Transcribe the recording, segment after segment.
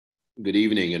Good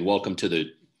evening and welcome to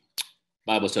the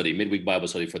Bible study, midweek Bible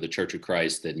study for the Church of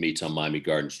Christ that meets on Miami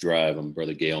Gardens Drive. I'm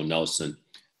Brother Gale Nelson.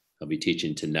 I'll be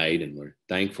teaching tonight, and we're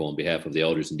thankful on behalf of the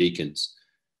elders and deacons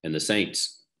and the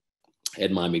saints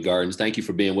at Miami Gardens. Thank you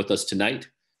for being with us tonight.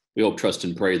 We hope, trust,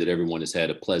 and pray that everyone has had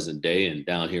a pleasant day. And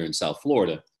down here in South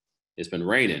Florida, it's been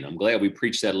raining. I'm glad we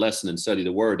preached that lesson and studied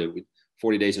the word. That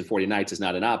 40 days and 40 nights is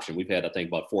not an option. We've had, I think,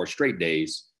 about 4 straight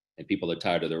days, and people are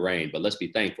tired of the rain. But let's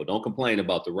be thankful. Don't complain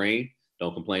about the rain.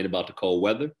 Don't complain about the cold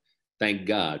weather. Thank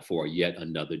God for yet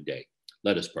another day.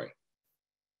 Let us pray.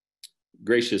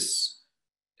 Gracious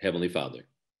Heavenly Father,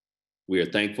 we are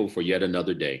thankful for yet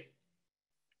another day.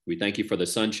 We thank you for the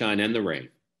sunshine and the rain.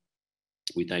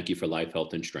 We thank you for life,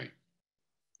 health, and strength.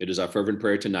 It is our fervent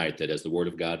prayer tonight that as the word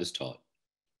of God is taught,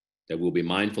 that we'll be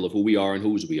mindful of who we are and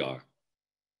whose we are,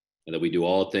 and that we do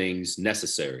all things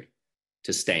necessary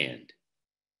to stand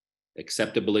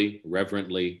acceptably,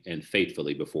 reverently, and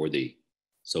faithfully before thee,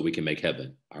 so we can make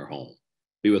heaven our home.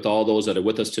 Be with all those that are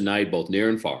with us tonight, both near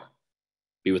and far.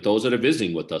 Be with those that are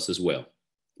visiting with us as well.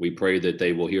 We pray that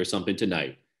they will hear something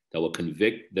tonight that will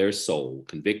convict their soul,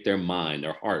 convict their mind,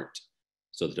 their heart,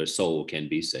 so that their soul can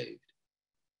be saved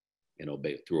and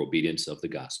obey through obedience of the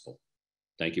gospel.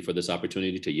 Thank you for this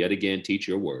opportunity to yet again teach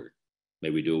your word. May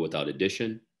we do it without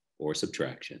addition or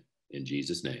subtraction. In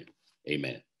Jesus' name,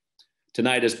 amen.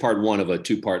 Tonight is part 1 of a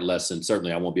 2-part lesson.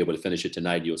 Certainly, I won't be able to finish it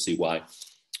tonight. You'll see why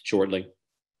shortly.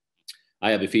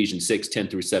 I have Ephesians 6, 10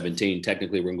 through 17.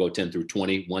 Technically, we're going to go 10 through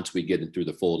 20 once we get through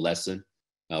the full lesson.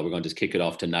 We're going to just kick it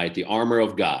off tonight. The armor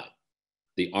of God.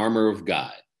 The armor of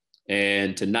God.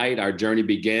 And tonight, our journey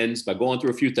begins by going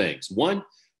through a few things. One,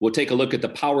 we'll take a look at the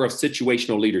power of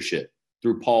situational leadership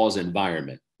through Paul's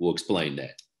environment. We'll explain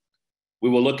that. We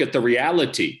will look at the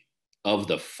reality of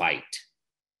the fight.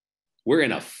 We're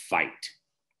in a fight.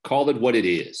 Call it what it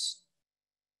is.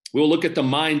 We'll look at the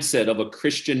mindset of a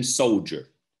Christian soldier.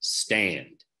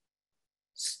 Stand.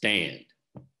 Stand.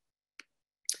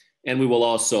 And we will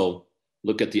also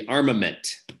look at the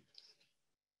armament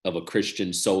of a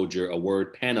Christian soldier, a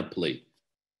word panoply.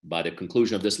 By the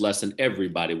conclusion of this lesson,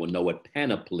 everybody will know what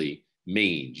panoply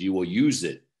means. You will use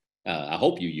it. I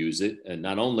hope you use it. And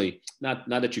not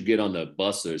that you get on the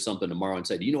bus or something tomorrow and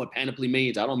say, do you know what panoply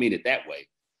means? I don't mean it that way.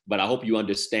 But I hope you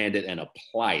understand it and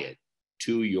apply it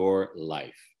to your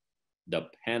life. The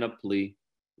panoply,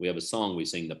 we have a song we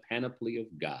sing, the panoply of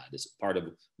God. It's part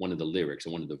of one of the lyrics or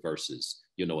one of the verses.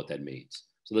 You'll know what that means.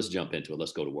 So let's jump into it.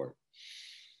 Let's go to work.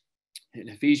 In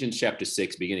Ephesians chapter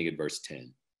 6, beginning at verse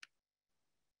 10,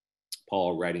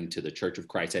 Paul writing to the Church of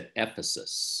Christ at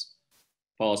Ephesus,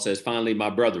 Paul says, finally,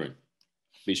 my brethren,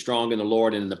 be strong in the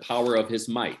Lord and in the power of his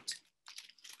might.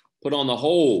 Put on the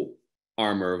whole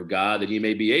armor of God that he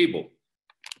may be able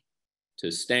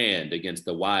to stand against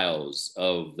the wiles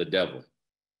of the devil.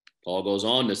 Paul goes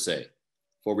on to say,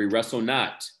 for we wrestle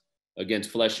not against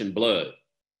flesh and blood,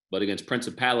 but against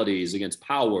principalities, against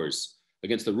powers,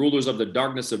 against the rulers of the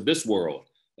darkness of this world,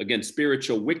 against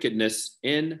spiritual wickedness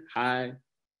in high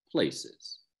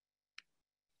places.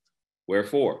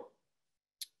 Wherefore,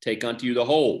 take unto you the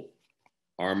whole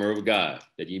armor of God,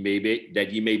 that ye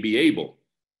may be able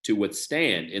to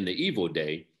withstand in the evil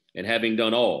day, and having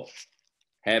done all,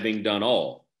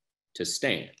 to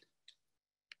stand.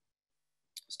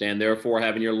 Stand therefore,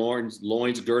 having your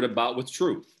loins girt about with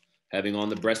truth, having on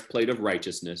the breastplate of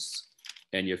righteousness,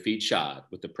 and your feet shod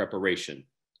with the preparation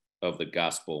of the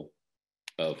gospel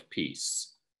of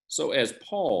peace. So as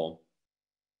Paul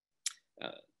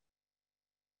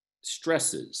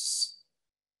stresses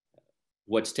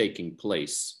what's taking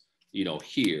place,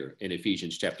 here in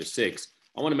Ephesians chapter 6,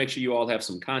 I want to make sure you all have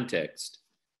some context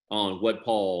on where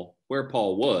Paul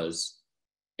was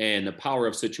and the power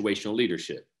of situational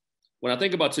leadership. When I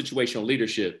think about situational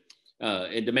leadership,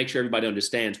 and to make sure everybody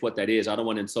understands what that is, I don't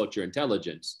want to insult your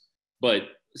intelligence, but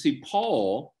see,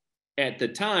 Paul at the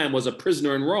time was a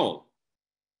prisoner in Rome.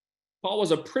 Paul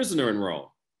was a prisoner in Rome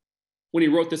when he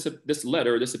wrote this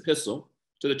letter, this epistle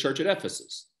to the church at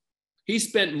Ephesus. He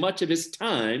spent much of his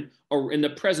time in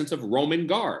the presence of Roman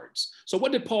guards. So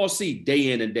what did Paul see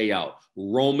day in and day out?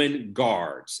 Roman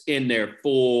guards in their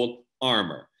full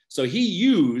armor. So he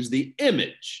used the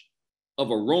image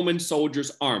of a Roman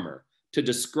soldier's armor to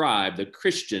describe the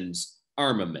Christian's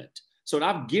armament. So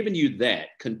I've given you that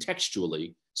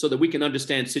contextually so that we can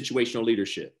understand situational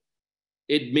leadership.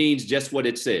 It means just what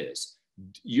it says.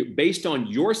 Based on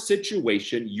your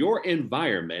situation, your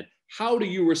environment, how do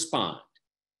you respond?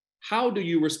 How do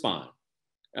you respond?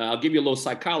 I'll give you a little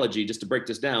psychology just to break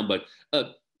this down, but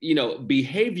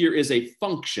behavior is a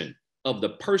function of the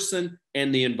person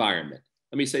and the environment.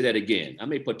 Let me say that again. I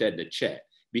may put that in the chat.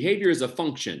 Behavior is a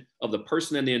function of the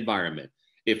person and the environment.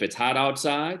 If it's hot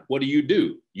outside, what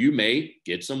do? You may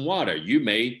get some water. You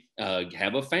may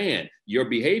have a fan. Your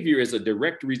behavior is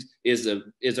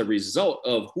a result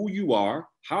of who you are,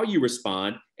 how you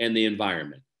respond, and the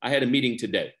environment. I had a meeting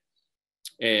today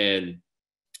and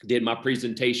did my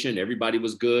presentation. Everybody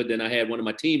was good. Then I had one of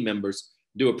my team members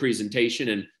do a presentation,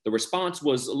 and the response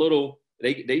was a little,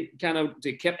 they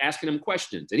kept asking him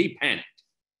questions, and he panicked.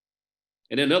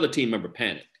 And then another team member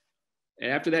panicked.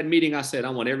 And after that meeting, I said,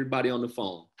 I want everybody on the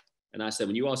phone. And I said,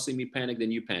 when you all see me panic,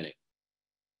 then you panic.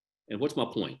 And what's my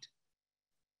point?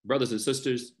 Brothers and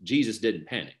sisters, Jesus didn't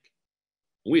panic.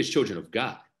 We as children of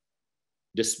God,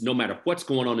 just no matter what's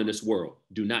going on in this world,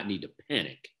 do not need to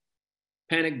panic.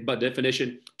 Panic, by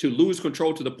definition, to lose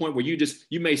control to the point where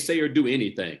you may say or do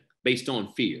anything based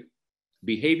on fear.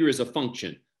 Behavior is a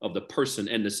function of the person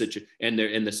and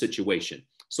the situation.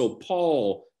 So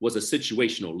Paul was a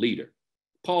situational leader.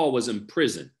 Paul was in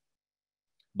prison,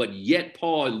 but yet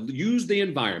Paul used the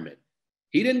environment.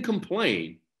 He didn't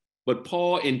complain, but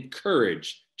Paul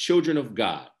encouraged children of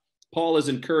God. Paul is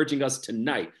encouraging us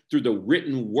tonight through the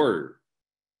written word.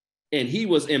 And he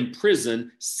was in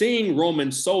prison seeing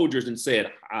Roman soldiers and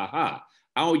said, aha,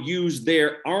 I'll use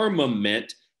their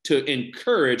armament to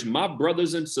encourage my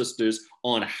brothers and sisters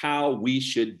on how we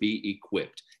should be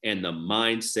equipped and the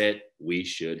mindset we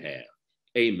should have.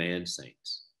 Amen,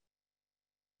 saints.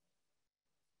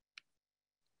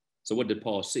 So what did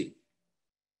Paul see?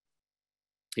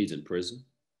 He's in prison.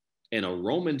 And a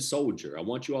Roman soldier, I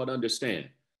want you all to understand,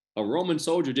 a Roman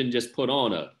soldier didn't just put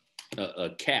on a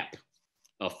cap,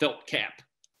 a felt cap,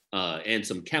 and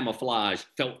some camouflage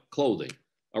felt clothing.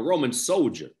 A Roman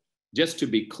soldier, just to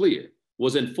be clear,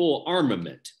 was in full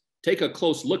armament. Take a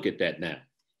close look at that now.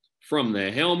 From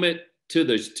the helmet to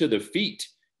the feet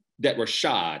that were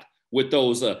shod with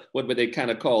those, what they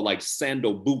kind of call like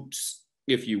sandal boots,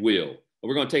 if you will.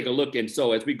 We're going to take a look. And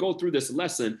so as we go through this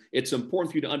lesson, it's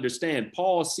important for you to understand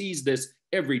Paul sees this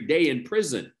every day in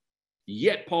prison.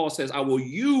 Yet Paul says, I will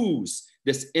use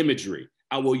this imagery.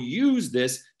 I will use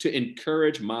this to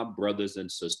encourage my brothers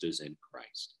and sisters in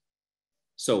Christ.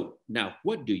 So now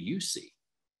what do you see?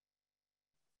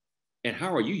 And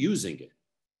how are you using it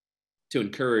to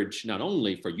encourage, not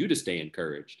only for you to stay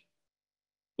encouraged,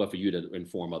 but for you to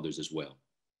inform others as well?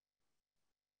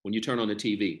 When you turn on the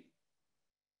TV,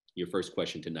 your first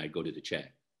question tonight, go to the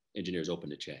chat. Engineers, open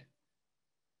the chat.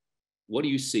 What do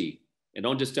you see? And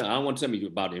don't just tell, I don't want to tell me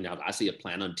about it. I see a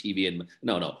plan on TV. And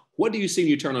no. What do you see when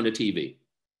you turn on the TV?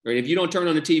 Or if you don't turn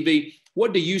on the TV,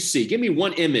 what do you see? Give me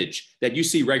one image that you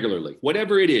see regularly,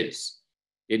 whatever it is.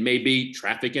 It may be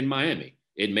traffic in Miami.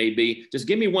 It may be, just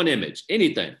give me one image,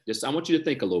 anything. Just, I want you to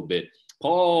think a little bit.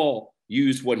 Paul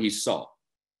used what he saw.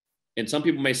 And some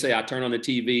people may say, I turn on the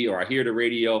TV or I hear the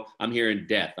radio, I'm hearing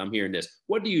death, I'm hearing this.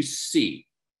 What do you see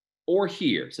or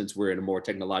hear, since we're in a more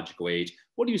technological age?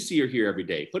 What do you see or hear every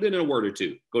day? Put it in a word or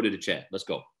two. Go to the chat. Let's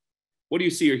go. What do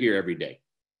you see or hear every day?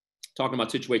 Talking about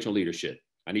situational leadership.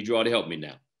 I need you all to help me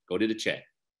now. Go to the chat.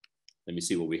 Let me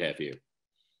see what we have here.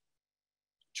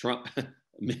 Trump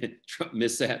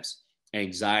mishaps,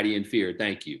 anxiety and fear.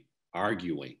 Thank you.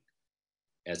 Arguing.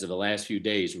 As of the last few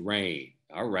days, rain.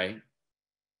 All right.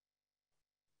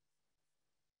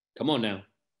 Come on now.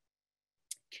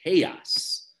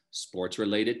 Chaos,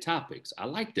 sports-related topics. I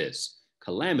like this.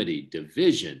 Calamity,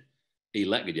 division,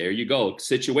 there you go.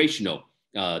 Situational.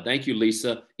 Thank you,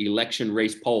 Lisa. Election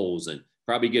race polls and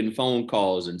probably getting phone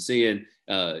calls and seeing,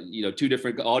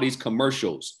 all these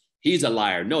commercials. He's a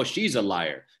liar. No, she's a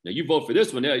liar. Now you vote for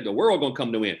this one. The world gonna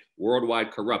come to win.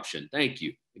 Worldwide corruption. Thank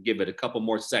you. Give it a couple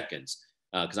more seconds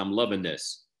because I'm loving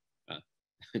this.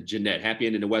 Jeanette, happy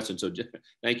ending the Western. So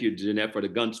thank you, Jeanette, for the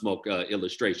Gunsmoke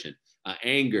illustration.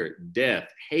 Anger, death,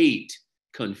 hate,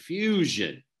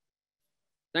 confusion.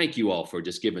 Thank you all for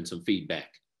just giving some feedback,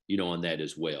 on that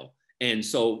as well. And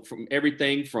so from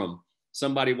everything from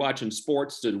somebody watching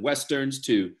sports to Westerns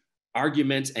to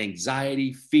arguments,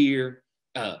 anxiety, fear,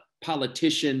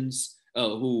 politicians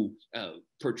who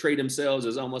portray themselves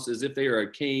as almost as if they are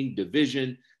a king,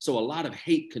 division. So a lot of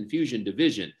hate, confusion,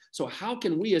 division. So how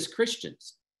can we as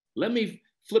Christians, let me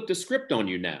flip the script on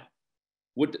you now.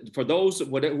 For those,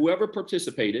 whoever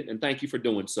participated, and thank you for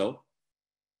doing so.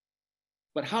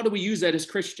 But how do we use that as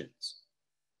Christians?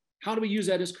 How do we use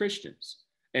that as Christians?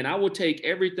 And I will take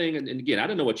everything, and again, I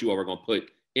don't know what you all are going to put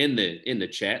in the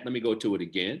chat. Let me go to it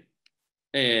again.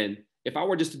 And if I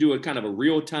were just to do a kind of a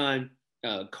real-time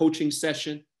coaching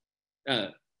session,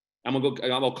 I'm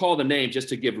gonna call the name just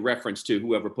to give reference to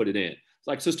whoever put it in. It's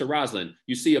like Sister Rosalind,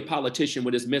 you see a politician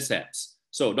with his mishaps.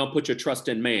 So don't put your trust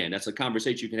in man. That's a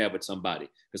conversation you can have with somebody,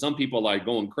 because some people are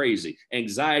going crazy.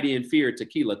 Anxiety and fear,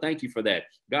 tequila. Thank you for that.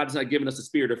 God has not given us a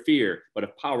spirit of fear, but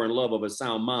of power and love of a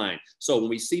sound mind. So when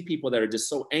we see people that are just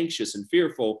so anxious and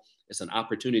fearful, it's an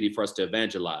opportunity for us to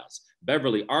evangelize.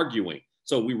 Beverly arguing.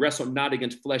 So we wrestle not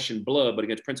against flesh and blood, but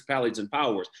against principalities and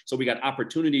powers. So we got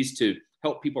opportunities to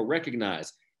help people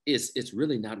recognize it's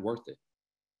really not worth it.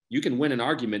 You can win an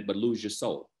argument, but lose your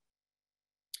soul.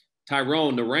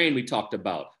 Tyrone, the rain we talked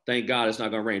about. Thank God it's not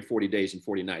going to rain 40 days and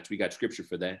 40 nights. We got scripture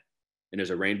for that. And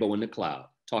there's a rainbow in the cloud.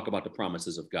 Talk about the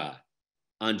promises of God.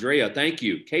 Andrea, thank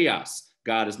you. Chaos.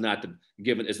 God is not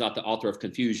the author of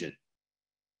confusion,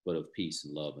 but of peace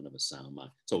and love and of a sound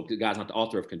mind. So God's not the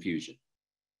author of confusion,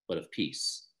 but of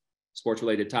peace.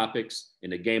 Sports-related topics in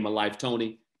the game of life,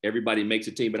 Tony. Everybody makes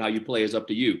a team, but how you play is up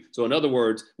to you. So in other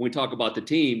words, when we talk about the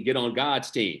team, get on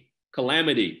God's team.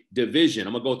 Calamity, division.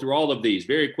 I'm going to go through all of these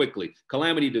very quickly.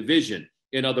 Calamity, division.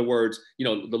 In other words, the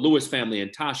Lewis family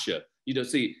and Tasha.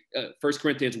 See 1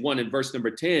 Corinthians 1 and verse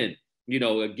number 10.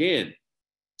 Again,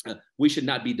 we should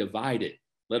not be divided.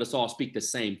 Let us all speak the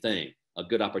same thing. A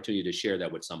good opportunity to share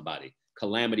that with somebody.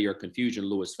 Calamity or confusion,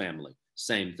 Lewis family.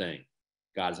 Same thing.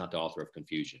 God is not the author of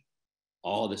confusion.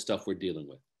 All the stuff we're dealing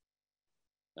with.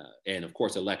 And of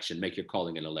course, election. Make your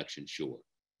calling an election sure.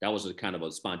 That was a kind of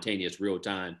a spontaneous,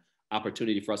 real-time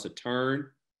opportunity for us to turn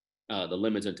the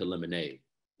lemons into lemonade,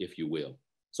 if you will.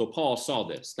 So Paul saw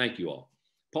this. Thank you all.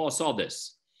 Paul saw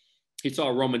this. He saw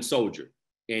a Roman soldier,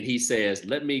 and he says,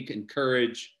 let me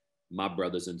encourage my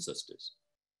brothers and sisters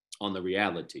on the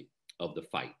reality of the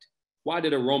fight. Why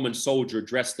did a Roman soldier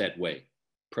dress that way?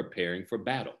 Preparing for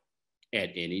battle at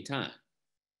any time.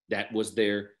 That was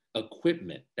their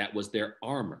equipment. That was their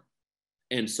armor.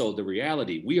 And so the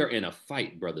reality, we are in a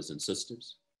fight, brothers and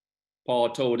sisters.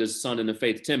 Paul told his son in the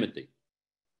faith, Timothy,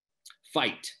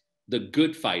 fight the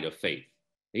good fight of faith.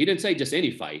 He didn't say just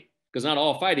any fight, because not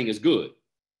all fighting is good.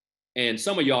 And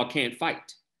some of y'all can't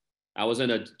fight. I was in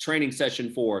a training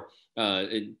session for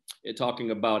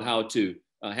talking about how to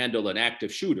handle an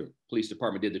active shooter. Police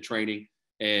department did the training,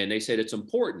 and they said it's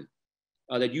important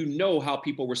that you know how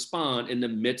people respond in the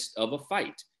midst of a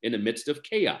fight, in the midst of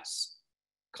chaos,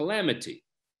 calamity.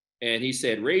 And he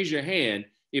said, raise your hand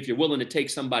if you're willing to take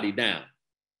somebody down.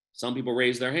 Some people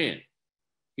raised their hand.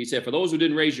 He said, for those who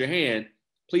didn't raise your hand,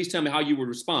 please tell me how you would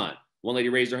respond. One lady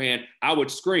raised her hand. I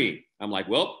would scream. I'm like,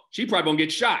 well, she probably gonna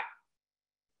get shot.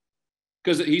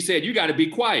 Because he said, you got to be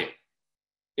quiet.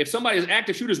 If somebody's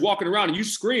active shooter's walking around and you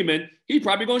screaming, he's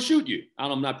probably gonna shoot you.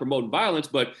 I'm not promoting violence,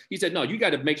 but he said, no, you got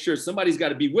to make sure somebody's got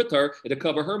to be with her to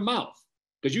cover her mouth.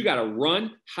 Because you got to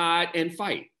run, hide, and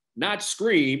fight, not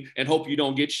scream and hope you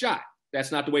don't get shot.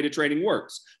 That's not the way the training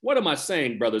works. What am I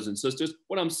saying, brothers and sisters?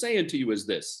 What I'm saying to you is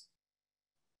this.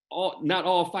 Not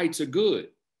all fights are good.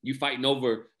 You fighting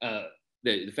over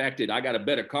the fact that I got a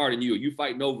better car than you. You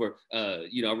fighting over, I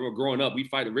remember growing up,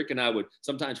 Rick and I would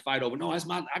sometimes fight over, no,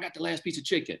 I got the last piece of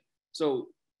chicken. So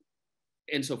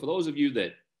for those of you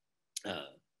that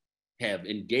have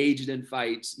engaged in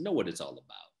fights, know what it's all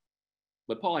about.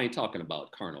 But Paul ain't talking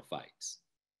about carnal fights.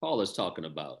 Paul is talking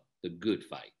about the good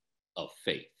fight of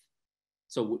faith.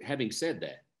 So having said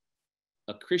that,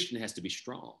 a Christian has to be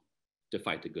strong to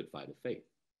fight the good fight of faith.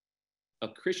 A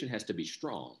Christian has to be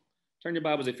strong. Turn your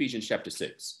Bibles to Ephesians chapter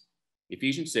 6.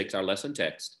 Ephesians 6, our lesson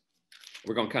text.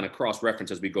 We're going to kind of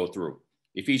cross-reference as we go through.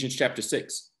 Ephesians chapter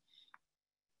 6.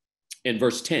 In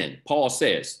verse 10, Paul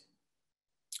says,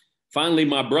 finally,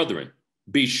 my brethren,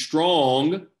 be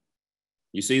strong.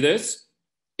 You see this?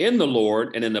 In the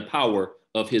Lord and in the power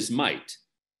of his might.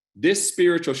 This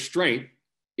spiritual strength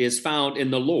is found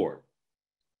in the Lord.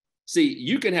 See,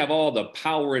 you can have all the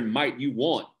power and might you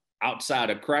want outside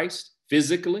of Christ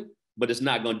physically, but it's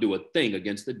not going to do a thing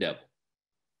against the devil.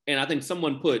 And I think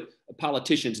someone put a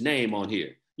politician's name on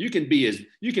here. You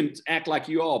can act like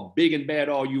you all big and bad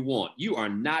all you want. You are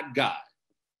not God.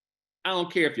 I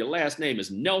don't care if your last name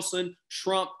is Nelson,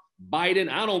 Trump, Biden,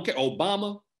 I don't care,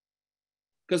 Obama.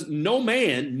 Because no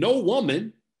man, no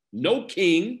woman, no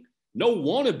king, no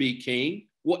wannabe king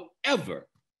will ever,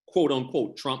 quote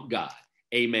unquote, trump God.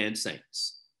 Amen,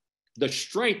 saints. The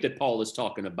strength that Paul is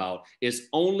talking about is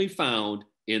only found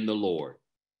in the Lord.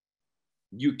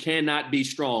 You cannot be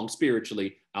strong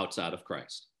spiritually outside of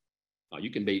Christ. You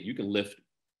can lift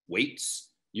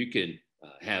weights. You can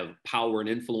have power and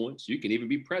influence. You can even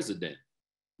be president,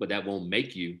 but that won't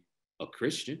make you a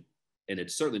Christian. And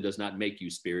it certainly does not make you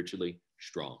spiritually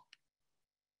strong.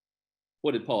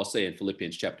 What did Paul say in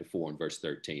Philippians chapter 4 and verse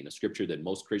 13, a scripture that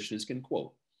most Christians can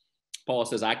quote? Paul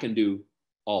says, I can do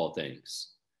all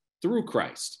things through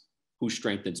Christ who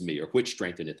strengthens me, or which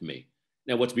strengtheneth me.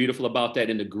 Now, what's beautiful about that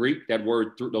in the Greek, that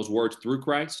word, those words through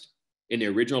Christ, in the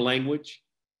original language,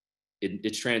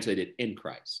 it's translated in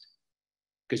Christ.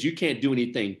 Because you can't do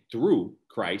anything through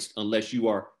Christ unless you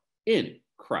are in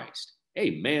Christ.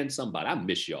 Amen, somebody. I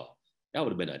miss y'all. That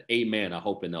would have been an amen, I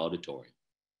hope, in the auditorium.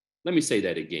 Let me say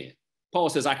that again. Paul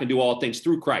says, I can do all things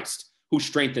through Christ, who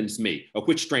strengthens me, or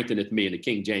which strengtheneth me in the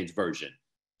King James Version.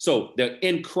 So the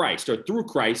in Christ or through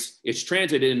Christ, it's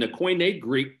translated in the Koine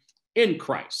Greek in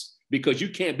Christ, because you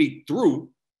can't be through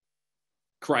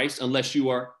Christ unless you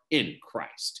are in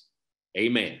Christ.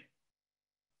 Amen.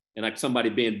 And like somebody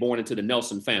being born into the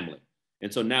Nelson family.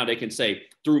 And so now they can say,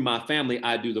 through my family,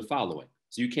 I do the following.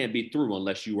 So you can't be through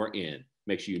unless you are in.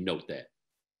 Make sure you note that.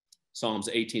 Psalms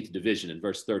 18th division in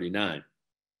verse 39.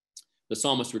 The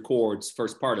psalmist records,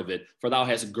 first part of it, for thou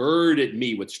hast girded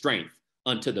me with strength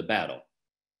unto the battle.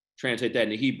 Translate that in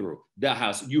the Hebrew.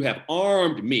 You have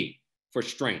armed me for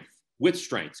strength, with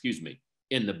strength,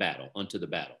 in the battle, unto the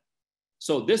battle.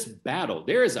 So this battle,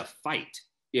 there is a fight.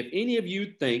 If any of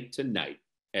you think tonight,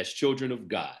 as children of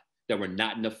God, that we're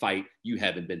not in a fight, you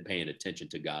haven't been paying attention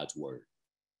to God's word.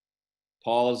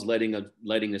 Paul's letting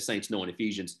the saints know in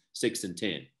Ephesians 6 and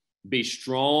 10, be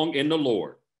strong in the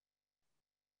Lord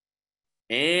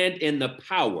and in the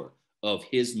power of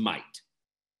his might.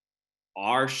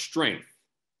 Our strength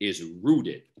is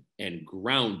rooted and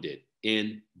grounded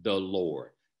in the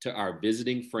Lord. To our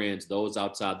visiting friends, those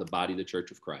outside the body of the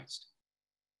Church of Christ,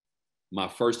 my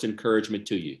first encouragement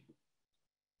to you,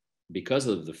 because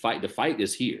of the fight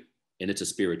is here, and it's a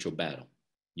spiritual battle.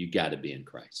 You got to be in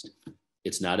Christ.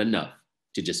 It's not enough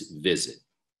to just visit.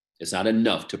 It's not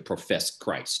enough to profess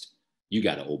Christ. You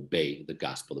got to obey the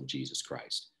gospel of Jesus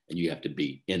Christ, and you have to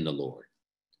be in the Lord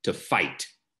to fight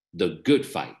the good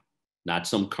fight, not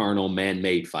some carnal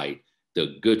man-made fight.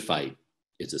 The good fight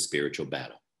is a spiritual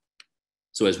battle.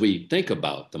 So as we think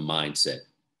about the mindset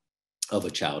of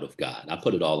a child of God, I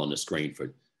put it all on the screen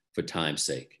for time's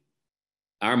sake.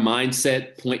 Our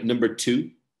mindset, point number 2,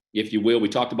 if you will, we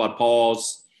talked about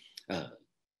Paul's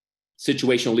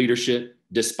situational leadership.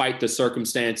 Despite the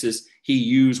circumstances, he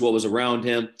used what was around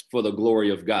him for the glory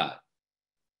of God.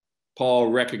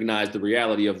 Paul recognized the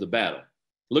reality of the battle.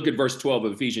 Look at verse 12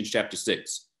 of Ephesians chapter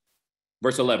 6,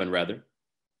 verse 11 rather,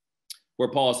 where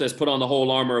Paul says, put on the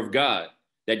whole armor of God,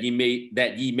 that ye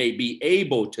may be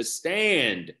able to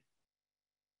stand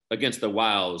against the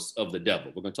wiles of the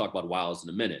devil. We're going to talk about wiles in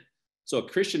a minute. So a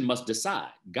Christian must decide.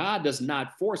 God does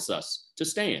not force us to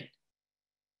stand.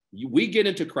 We get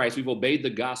into Christ, we've obeyed the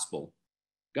gospel.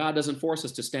 God doesn't force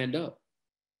us to stand up.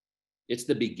 It's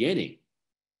the beginning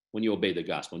when you obey the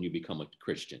gospel and you become a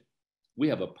Christian. We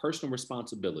have a personal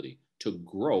responsibility to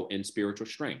grow in spiritual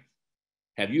strength.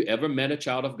 Have you ever met a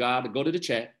child of God? Go to the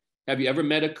chat. Have you ever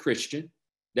met a Christian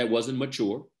that wasn't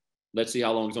mature? Let's see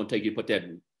how long it's going to take you to put that.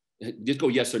 Just go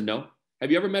yes or no.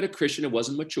 Have you ever met a Christian that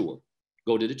wasn't mature?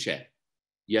 Go to the chat.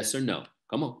 Yes or no.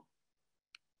 Come on.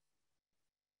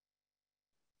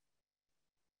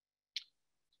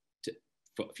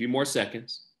 For a few more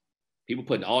seconds. People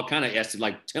putting all kind of S's,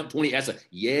 like 20 S's.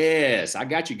 Yes, I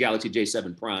got you, Galaxy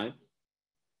J7 Prime.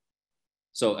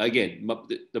 So again,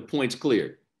 the point's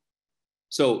clear.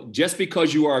 So just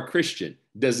because you are a Christian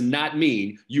does not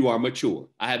mean you are mature.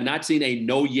 I have not seen a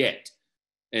no yet.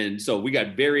 And so we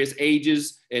got various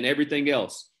ages and everything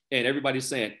else. And everybody's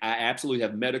saying, I absolutely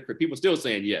have met a Christian. People still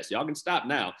saying yes. Y'all can stop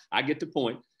now. I get the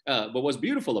point. But what's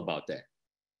beautiful about that,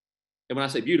 and when I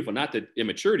say beautiful, not that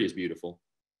immaturity is beautiful,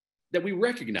 that we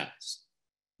recognize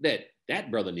that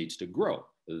that brother needs to grow.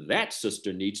 That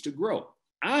sister needs to grow.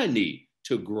 I need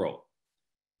to grow.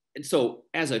 And so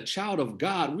as a child of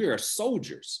God, we are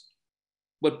soldiers.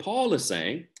 What Paul is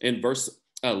saying in verse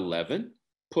 11,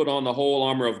 put on the whole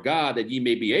armor of God that ye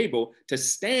may be able to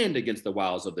stand against the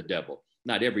wiles of the devil.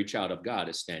 Not every child of God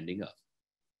is standing up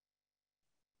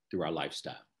through our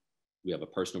lifestyle. We have a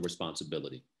personal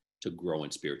responsibility to grow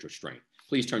in spiritual strength.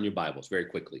 Please turn your Bibles very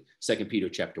quickly. 2 Peter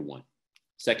chapter 1.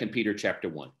 2 Peter chapter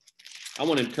 1. I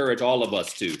want to encourage all of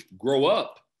us to grow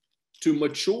up, to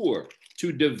mature,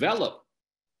 to develop.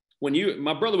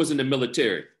 My brother was in the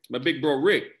military, my big bro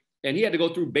Rick, and he had to go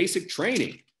through basic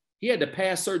training. He had to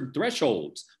pass certain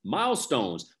thresholds,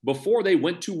 milestones before they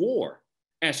went to war.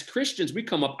 As Christians, we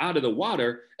come up out of the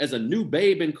water as a new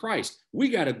babe in Christ. We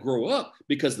got to grow up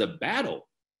because the battle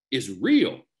is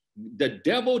real. The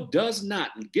devil does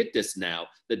not, get this now,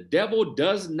 the devil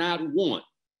does not want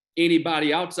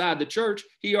anybody outside the church.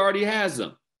 He already has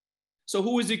them. So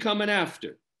who is he coming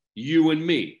after? You and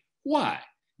me. Why?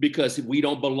 Because we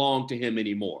don't belong to him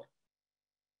anymore.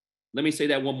 Let me say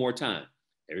that one more time.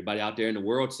 Everybody out there in the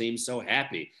world seems so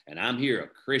happy, and I'm here, a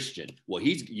Christian. Well,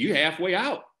 you halfway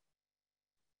out.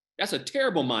 That's a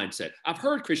terrible mindset. I've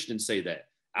heard Christians say that.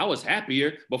 I was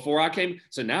happier before I came.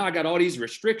 So now I got all these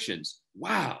restrictions.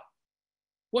 Wow.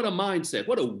 What a mindset.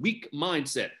 What a weak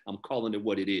mindset. I'm calling it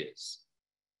what it is.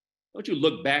 Don't you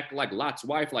look back like Lot's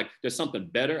wife, like there's something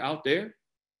better out there?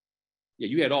 Yeah,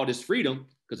 you had all this freedom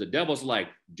because the devil's like,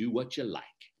 do what you like.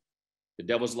 The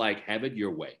devil's like, have it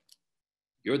your way.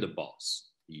 You're the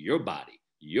boss, your body,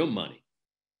 your money.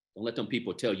 Don't let them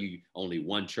people tell you only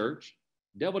one church.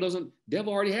 Devil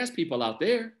already has people out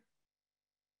there.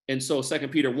 And so 2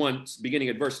 Peter 1, beginning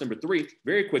at verse number 3,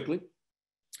 very quickly,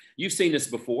 you've seen this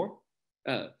before.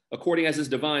 According as his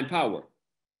divine power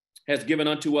has given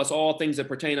unto us all things that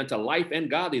pertain unto life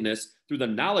and godliness through the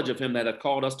knowledge of him that hath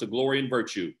called us to glory and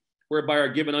virtue, whereby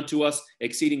are given unto us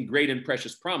exceeding great and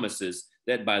precious promises,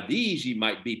 that by these ye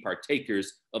might be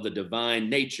partakers of the divine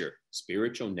nature,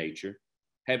 spiritual nature,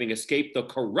 having escaped the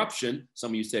corruption,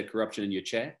 some of you said corruption in your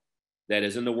chat, that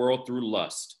is in the world through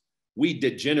lust. We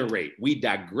degenerate, we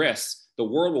digress. The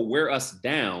world will wear us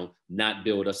down, not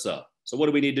build us up. So what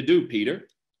do we need to do, Peter?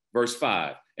 Verse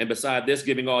 5, and beside this,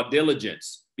 giving all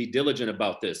diligence, be diligent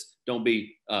about this. Don't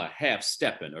be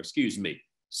half-stepping, or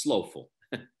slowful.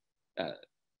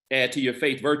 Add to your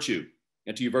faith virtue,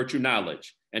 and to your virtue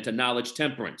knowledge, and to knowledge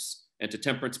temperance, and to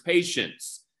temperance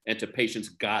patience, and to patience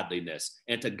godliness,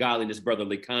 and to godliness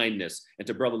brotherly kindness, and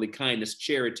to brotherly kindness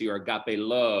charity or agape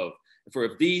love. For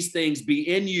if these things be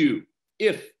in you,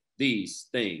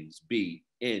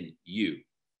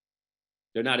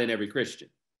 they're not in every Christian.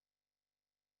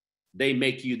 They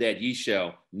make you that ye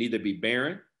shall neither be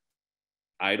barren,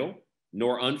 idle,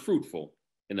 nor unfruitful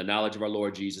in the knowledge of our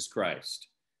Lord Jesus Christ.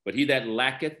 But he that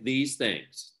lacketh these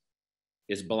things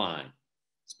is blind,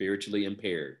 spiritually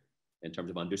impaired in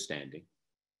terms of understanding,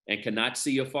 and cannot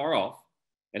see afar off,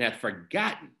 and hath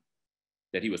forgotten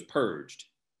that he was purged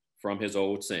from his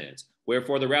old sins.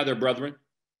 Wherefore the rather, brethren,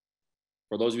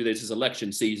 for those of you that this is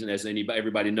election season, as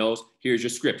everybody knows, here's your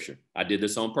scripture. I did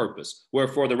this on purpose.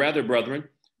 Wherefore the rather, brethren,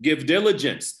 give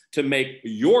diligence to make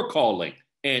your calling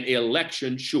and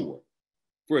election sure.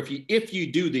 For if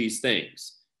you do these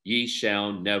things, ye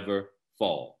shall never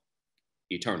fall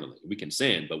eternally. We can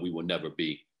sin, but we will never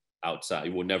be outside. We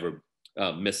will never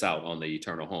miss out on the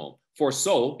eternal home. For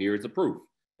so, here is the proof,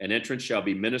 an entrance shall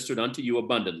be ministered unto you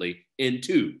abundantly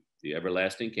into the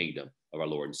everlasting kingdom of our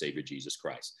Lord and Savior Jesus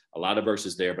Christ. A lot of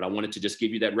verses there, but I wanted to just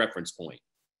give you that reference point.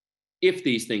 If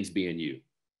these things be in you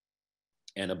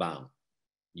and abound,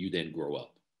 you then grow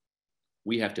up.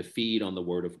 We have to feed on the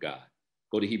word of God.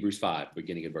 Go to Hebrews 5,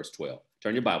 beginning at verse 12.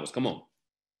 Turn your Bibles, come on.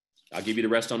 I'll give you the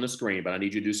rest on the screen, but I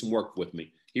need you to do some work with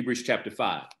me. Hebrews chapter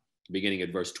 5, beginning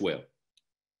at verse 12.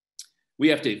 We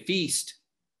have to feast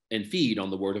and feed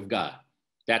on the word of God.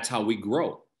 That's how we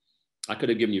grow. I could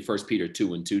have given you 1 Peter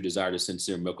 2:2, desire the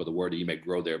sincere milk of the word that you may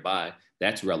grow thereby.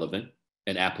 That's relevant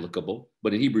and applicable.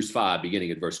 But in Hebrews 5, beginning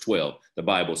at verse 12, the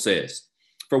Bible says,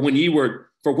 For when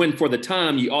for the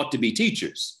time ye ought to be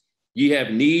teachers, ye have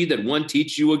need that one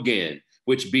teach you again,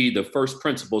 which be the first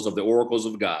principles of the oracles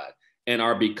of God, and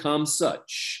are become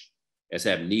such as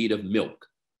have need of milk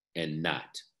and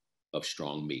not of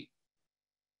strong meat.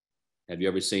 Have you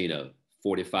ever seen a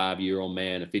 45-year-old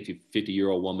man, a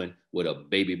 50-year-old woman with a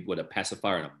baby, with a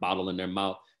pacifier and a bottle in their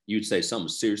mouth? You'd say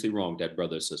something's seriously wrong with that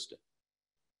brother or sister.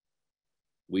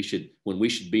 When we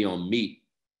should be on meat,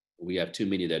 we have too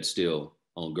many that's still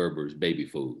on Gerber's baby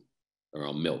food or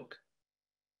on milk.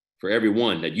 For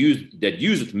everyone that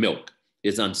useth milk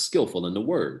is unskillful in the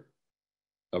word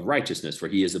of righteousness, for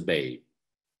he is a babe.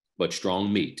 But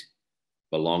strong meat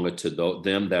belongeth to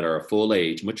them that are of full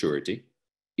age, maturity,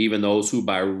 even those who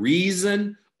by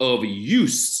reason of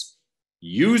use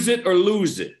it or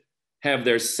lose it, have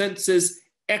their senses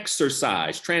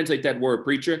exercised. Translate that word,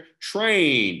 preacher.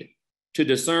 Trained to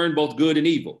discern both good and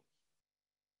evil.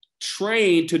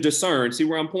 Trained to discern. See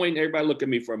where I'm pointing? Everybody look at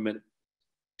me for a minute.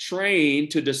 Trained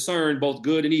to discern both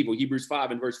good and evil. Hebrews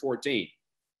 5 and verse 14.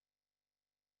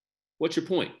 What's your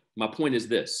point? My point is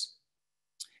this.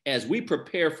 As we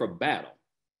prepare for battle,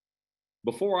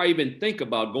 before I even think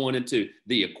about going into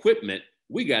the equipment,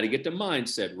 we got to get the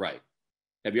mindset right.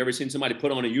 Have you ever seen somebody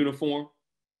put on a uniform,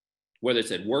 whether it's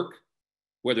at work,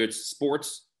 whether it's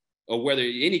sports, or whether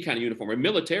any kind of uniform, or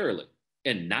militarily,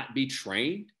 and not be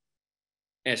trained?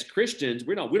 As Christians,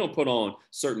 we don't put on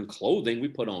certain clothing, we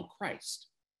put on Christ.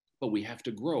 But we have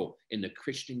to grow in the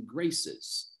Christian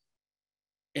graces.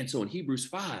 And so in Hebrews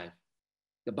 5,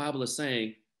 the Bible is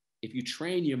saying, if you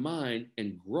train your mind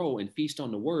and grow and feast on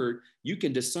the word, you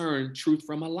can discern truth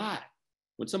from a lie.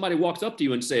 When somebody walks up to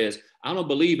you and says, I don't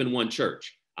believe in one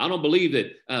church. I don't believe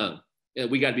that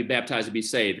We got to be baptized to be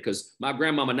saved, because my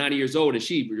grandmama, 90 years old, and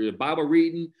she a Bible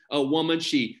reading a woman,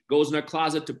 she goes in her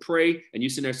closet to pray, and you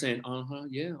sitting there saying,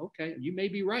 yeah, okay, you may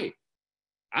be right.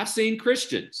 I've seen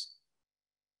Christians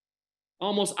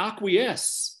almost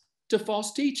acquiesce to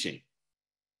false teaching.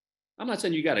 I'm not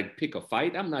saying you got to pick a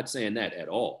fight. I'm not saying that at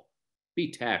all. Be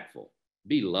tactful,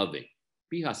 be loving,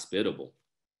 be hospitable,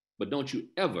 but don't you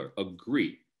ever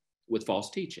agree with false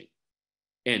teaching.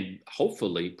 And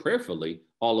hopefully, prayerfully,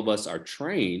 all of us are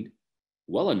trained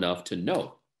well enough to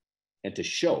know and to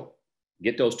show.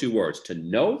 Get those two words, to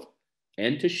know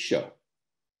and to show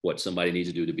what somebody needs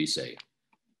to do to be saved.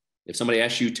 If somebody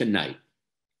asks you tonight,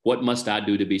 what must I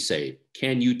do to be saved?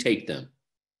 Can you take them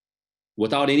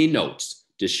without any notes?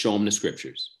 Just show them the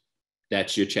scriptures.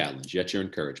 That's your challenge. That's your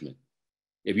encouragement.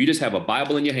 If you just have a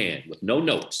Bible in your hand with no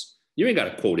notes, you ain't got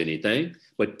to quote anything,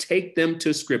 but take them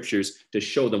to scriptures to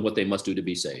show them what they must do to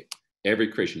be saved. Every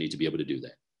Christian needs to be able to do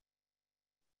that.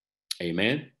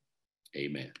 Amen.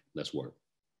 Amen. Let's work.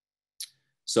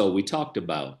 So we talked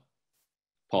about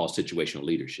Paul's situational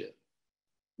leadership.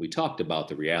 We talked about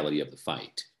the reality of the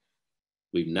fight.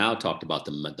 We've now talked about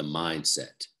the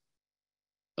mindset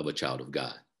of a child of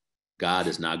God. God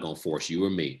is not going to force you or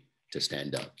me to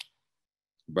stand up.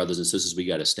 Brothers and sisters, we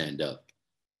got to stand up.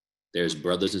 There's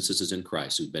brothers and sisters in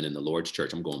Christ who've been in the Lord's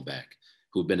church. I'm going back,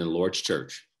 who've been in the Lord's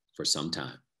church for some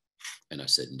time and are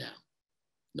sitting down,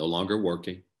 no longer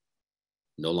working,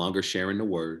 no longer sharing the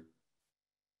word.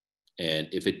 And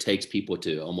if it takes people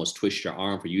to almost twist your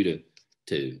arm for you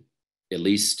to at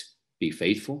least be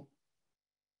faithful,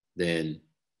 then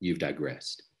you've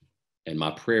digressed. And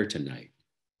my prayer tonight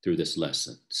through this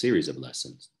series of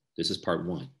lessons, this is part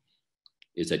one,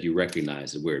 is that you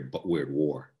recognize that we're at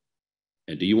war.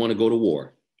 And do you want to go to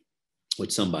war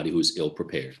with somebody who's ill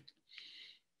prepared?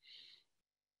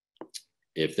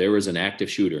 If there is an active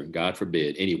shooter, God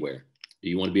forbid, anywhere, do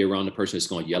you want to be around the person that's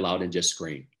going to yell out and just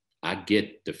scream? I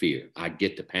get the fear. I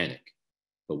get the panic.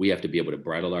 But we have to be able to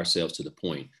bridle ourselves to the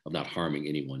point of not harming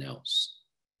anyone else.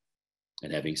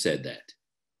 And having said that,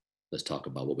 let's talk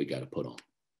about what we got to put on.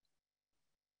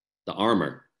 The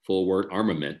armor, full word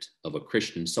armament of a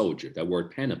Christian soldier, that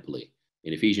word panoply.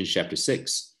 In Ephesians chapter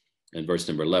 6 and verse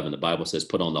number 11, the Bible says,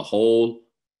 put on the whole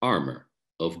armor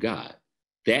of God,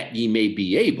 that ye may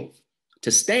be able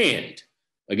to stand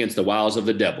against the wiles of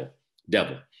the devil.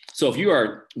 So if you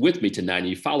are with me tonight and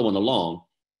you're following along,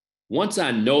 once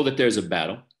I know that there's a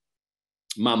battle,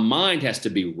 my mind has to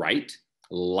be right,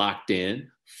 locked in,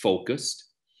 focused.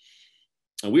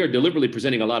 And we are deliberately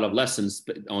presenting a lot of lessons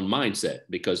on mindset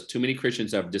because too many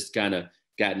Christians have just kind of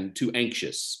gotten too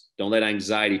anxious. Don't let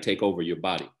anxiety take over your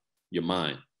body, your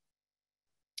mind.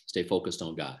 Stay focused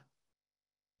on God.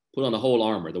 Put on the whole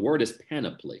armor. The word is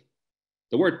panoply.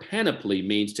 The word panoply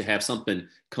means to have something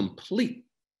complete.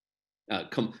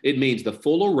 It means the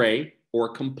full array or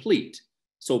complete.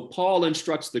 So Paul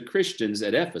instructs the Christians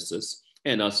at Ephesus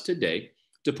and us today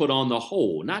to put on the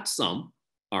whole, not some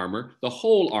armor, the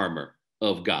whole armor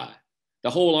of God. The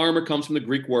whole armor comes from the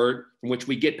Greek word from which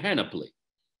we get panoply.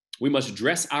 We must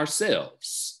dress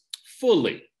ourselves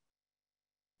fully.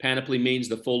 Panoply means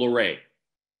the full array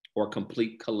or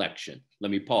complete collection.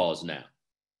 Let me pause now.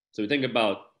 So we think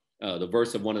about the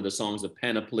verse of one of the songs of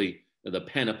Panoply, the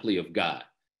panoply of God.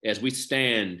 As we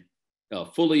stand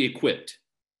fully equipped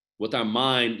with our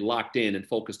mind locked in and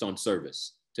focused on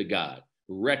service to God,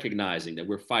 recognizing that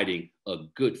we're fighting a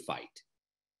good fight.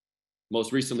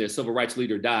 Most recently, a civil rights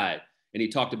leader died, and he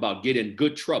talked about get in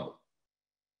good trouble.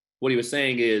 What he was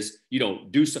saying is,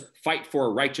 fight for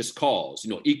a righteous cause,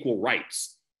 equal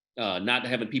rights, not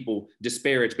having people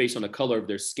disparaged based on the color of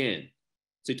their skin.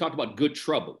 So he talked about good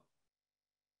trouble.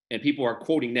 And people are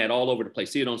quoting that all over the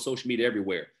place. See it on social media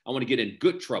everywhere. I want to get in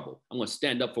good trouble. I want to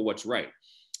stand up for what's right.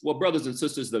 Well, brothers and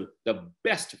sisters, the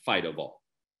best fight of all,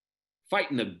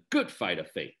 fighting the good fight of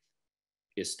faith,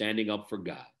 is standing up for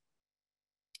God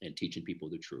and teaching people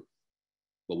the truth.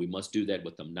 But we must do that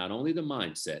with them, not only the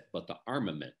mindset, but the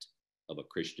armament of a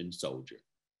Christian soldier.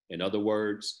 In other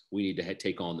words, we need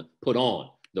to put on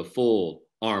the full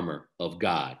armor of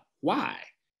God. Why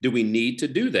do we need to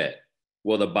do that?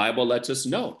 Well, the Bible lets us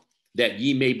know that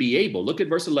ye may be able, look at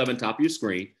verse 11, top of your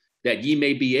screen, that ye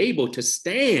may be able to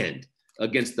stand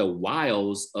against the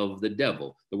wiles of the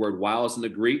devil. The word wiles in the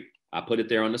Greek, I put it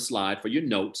there on the slide for your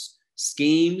notes,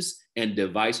 schemes and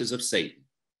devices of Satan.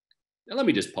 Now, let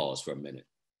me just pause for a minute.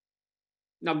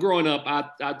 Now, growing up,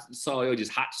 I saw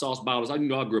just hot sauce bottles. I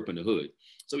grew up in the hood.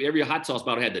 So every hot sauce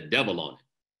bottle had the devil on it.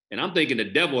 And I'm thinking the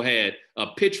devil had a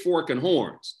pitchfork and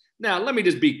horns. Now, let me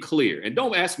just be clear, and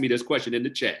don't ask me this question in the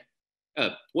chat.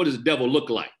 What does the devil look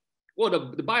like? Well,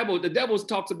 the Bible, the devil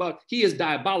talks about he is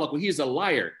diabolical. He is a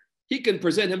liar. He can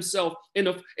present himself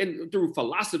through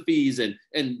philosophies and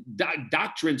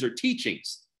doctrines or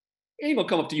teachings. He ain't gonna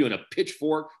come up to you in a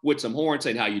pitchfork with some horn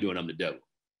saying, how you doing? I'm the devil.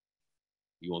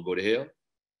 You want to go to hell?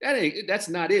 That's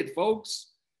not it,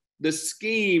 folks. The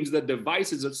schemes, the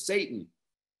devices of Satan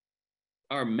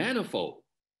are manifold.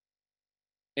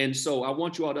 And so I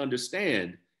want you all to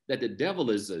understand that the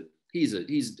devil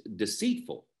he's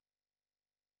deceitful.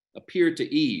 Appeared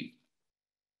to Eve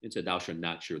and said, thou shalt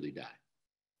not surely die.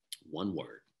 One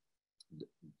word.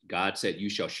 God said, you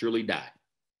shall surely die.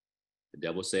 The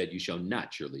devil said, you shall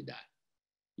not surely die.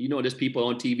 You know, there's people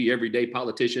on TV every day,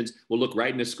 politicians will look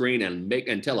right in the screen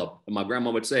and tell my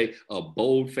grandma would say, a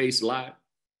bold-faced lie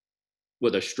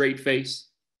with a straight face.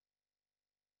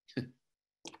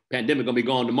 Pandemic gonna be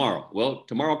gone tomorrow. Well,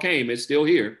 tomorrow came, it's still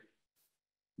here.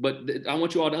 But I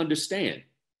want you all to understand,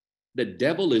 the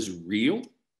devil is real.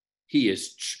 He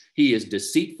is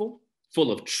deceitful,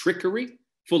 full of trickery,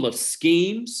 full of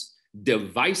schemes,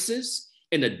 devices,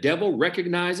 and the devil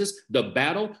recognizes the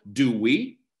battle. Do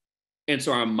we? And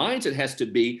so our mindset has to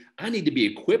be, I need to be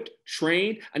equipped,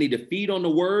 trained. I need to feed on the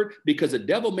word, because the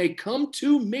devil may come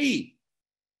to me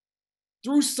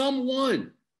through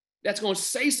someone that's going to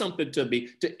say something to me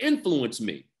to influence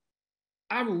me.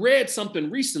 I read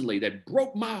something recently that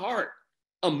broke my heart.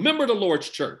 A member of the Lord's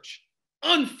church,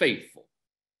 unfaithful,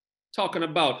 talking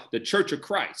about the Church of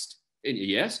Christ. And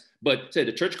yes, but said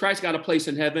the Church of Christ got a place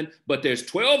in heaven, but there's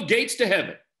 12 gates to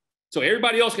heaven. So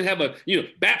everybody else can have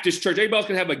Baptist church, everybody else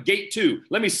can have a gate too.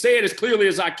 Let me say it as clearly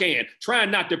as I can,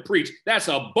 trying not to preach. That's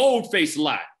a bold-faced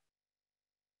lie.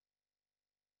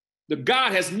 The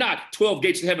God has not 12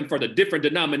 gates to heaven for the different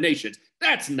denominations.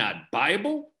 That's not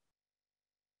Bible.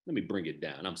 Let me bring it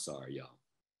down. I'm sorry, y'all.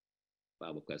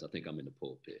 Bible class, I think I'm in the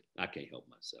pulpit. I can't help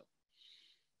myself.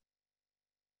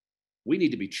 We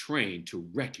need to be trained to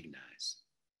recognize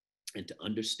and to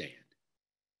understand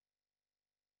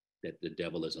that the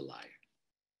devil is a liar.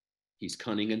 He's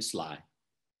cunning and sly.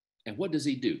 And what does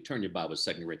he do? Turn your Bible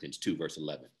to 2 Corinthians 2, verse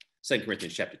 11. 2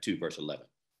 Corinthians chapter 2, verse 11.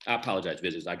 I apologize,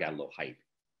 visitors. I got a little hype,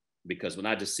 because when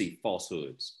I just see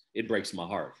falsehoods, it breaks my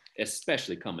heart,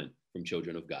 especially coming from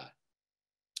children of God.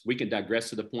 We can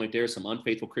digress to the point there are some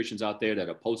unfaithful Christians out there that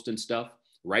are posting stuff,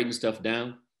 writing stuff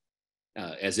down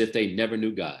as if they never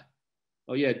knew God.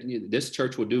 Oh yeah, this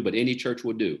church will do, but any church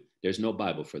will do. There's no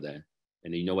Bible for that.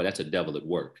 And you know what? That's a devil at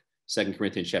work. 2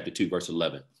 Corinthians chapter 2, verse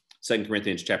 11. 2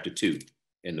 Corinthians chapter 2,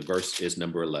 and the verse is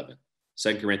number 11.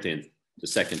 2 Corinthians, the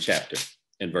second chapter,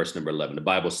 and verse number 11. The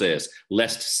Bible says,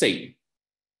 lest Satan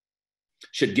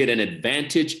should get an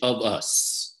advantage of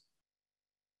us,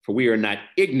 for we are not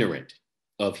ignorant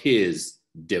of his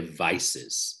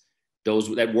devices.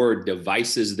 That word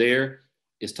devices there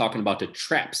is talking about the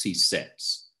traps he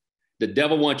sets. The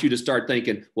devil wants you to start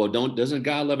thinking, well, doesn't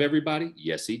God love everybody?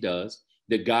 Yes, he does.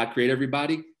 Did God create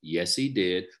everybody? Yes, he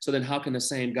did. So then how can the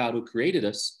same God who created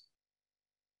us,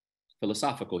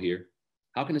 philosophical here,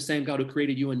 how can the same God who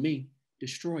created you and me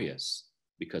destroy us?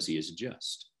 Because he is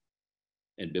just.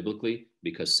 And biblically,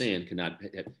 because sin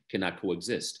cannot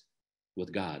coexist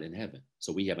with God in heaven.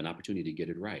 So we have an opportunity to get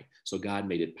it right. So God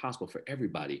made it possible for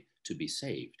everybody to be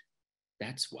saved.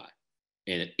 That's why.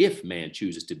 And if man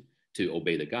chooses to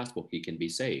obey the gospel, he can be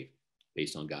saved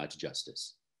based on God's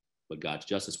justice. But God's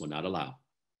justice will not allow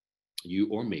you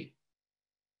or me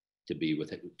to be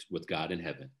with God in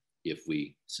heaven if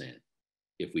we sin,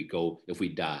 if we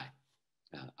die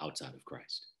outside of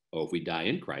Christ, or if we die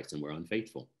in Christ and we're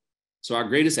unfaithful. So our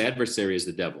greatest adversary is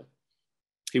the devil.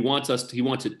 He wants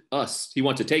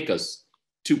to take us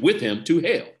with him to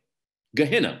hell,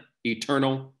 Gehenna,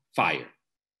 eternal fire,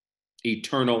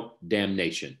 eternal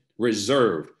damnation,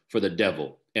 reserved for the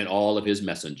devil and all of his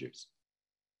messengers.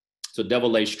 So devil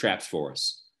lays traps for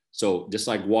us. So just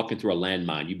like walking through a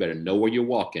landmine, you better know where you're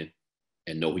walking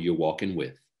and know who you're walking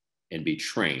with and be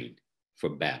trained for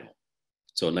battle.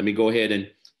 So let me go ahead and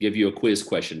give you a quiz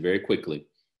question very quickly.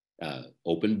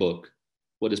 Open book.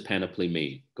 What does panoply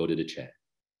mean? Go to the chat.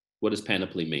 What does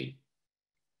panoply mean?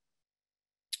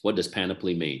 What does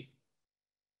panoply mean?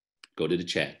 Go to the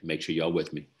chat. Make sure y'all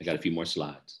with me. I got a few more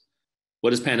slides. What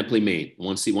does panoply mean?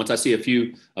 Once I see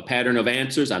a pattern of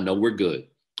answers, I know we're good.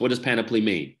 What does panoply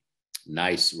mean?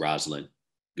 Nice, Rosalind.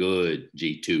 Good,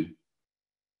 G2.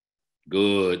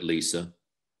 Good, Lisa.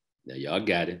 Now y'all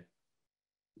got it.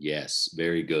 Yes,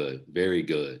 very good. Very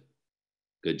good.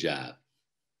 Good job.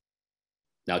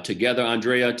 Now together,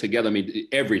 Andrea, together, I mean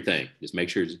everything. Just make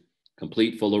sure it's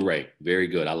complete, full array. Very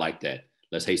good. I like that.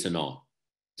 Let's hasten on.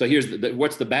 So here's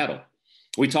what's the battle?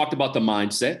 We talked about the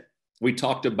mindset. We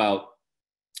talked about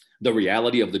the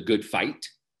reality of the good fight.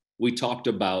 We talked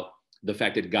about the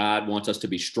fact that God wants us to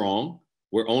be strong.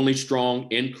 We're only strong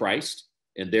in Christ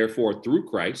and therefore through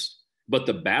Christ. But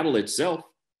the battle itself,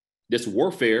 this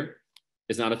warfare,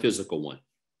 is not a physical one.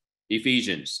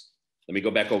 Ephesians, let me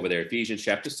go back over there. Ephesians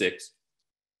chapter 6.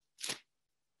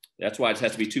 That's why it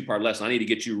has to be two-part lesson. I need to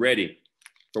get you ready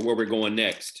for where we're going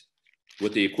next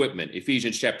with the equipment.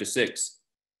 Ephesians chapter 6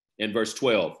 and verse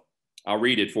 12. I'll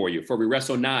read it for you. For we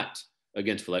wrestle not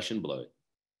against flesh and blood,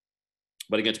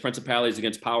 but against principalities,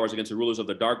 against powers, against the rulers of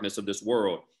the darkness of this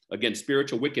world, against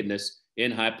spiritual wickedness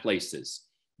in high places.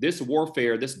 This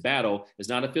warfare, this battle is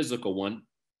not a physical one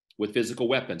with physical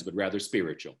weapons, but rather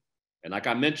spiritual. And like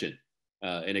I mentioned,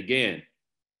 and again,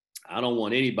 I don't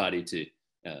want anybody to,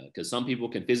 because some people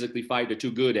can physically fight, they're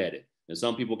too good at it. And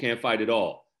some people can't fight at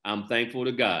all. I'm thankful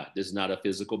to God. This is not a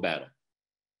physical battle.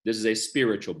 This is a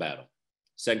spiritual battle.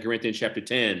 2 Corinthians chapter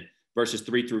 10, verses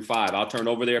 3 through 5. I'll turn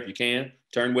over there if you can.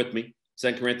 Turn with me.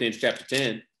 2 Corinthians chapter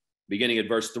 10, beginning at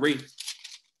verse 3.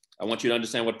 I want you to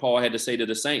understand what Paul had to say to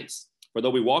the saints. For though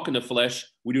we walk in the flesh,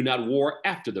 we do not war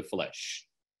after the flesh.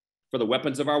 For the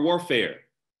weapons of our warfare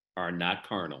are not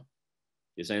carnal.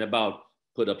 This ain't about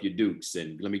put up your dukes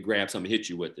and let me grab something and hit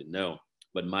you with it. No,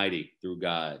 but mighty through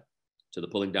God to the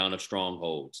pulling down of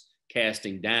strongholds,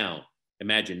 casting down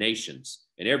imaginations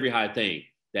and every high thing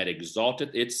that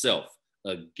exalteth itself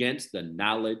against the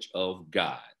knowledge of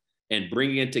God, and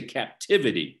bringing into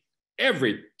captivity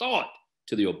every thought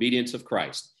to the obedience of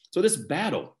Christ. So this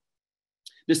battle,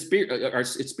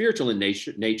 it's spiritual in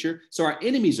nature. So our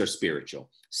enemies are spiritual.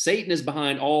 Satan is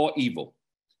behind all evil.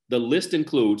 The list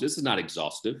includes, this is not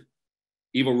exhaustive,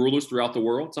 evil rulers throughout the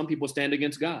world. Some people stand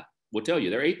against God. We'll tell you,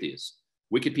 they're atheists.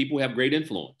 Wicked people have great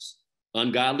influence,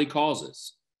 ungodly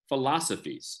causes,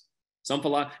 philosophies.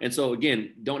 And so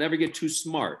again, don't ever get too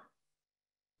smart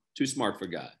for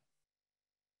God.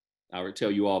 I would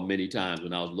tell you all many times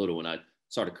when I was little, when I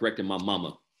started correcting my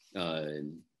mama,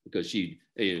 and because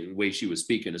the way she was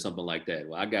speaking or something like that.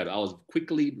 Well, I was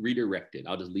quickly redirected.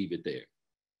 I'll just leave it there.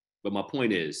 But my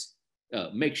point is,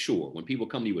 make sure when people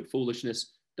come to you with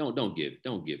foolishness, don't give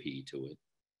heed to it.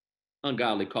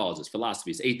 Ungodly causes,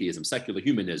 philosophies, atheism, secular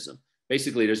humanism.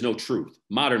 Basically, there's no truth.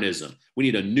 Modernism. We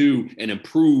need a new and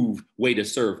improved way to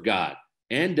serve God.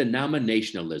 And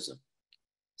denominationalism.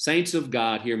 Saints of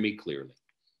God, hear me clearly.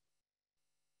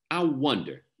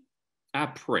 I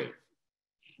pray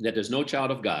that there's no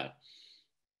child of God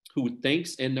who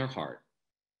thinks in their heart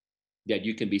that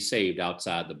you can be saved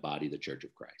outside the body of the Church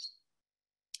of Christ.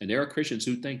 And there are Christians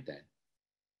who think that,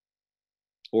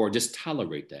 or just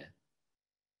tolerate that.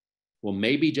 Well,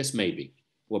 maybe, just maybe.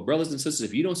 Well, brothers and sisters,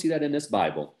 if you don't see that in this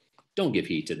Bible, don't give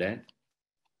heed to that.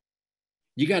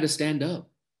 You got to stand up.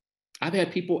 I've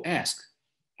had people ask,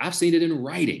 I've seen it in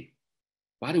writing.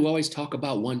 Why do we always talk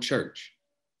about one church?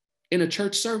 In a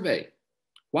church survey,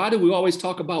 why do we always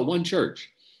talk about one church?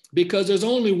 Because there's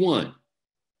only one.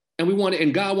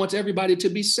 And God wants everybody to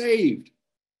be saved.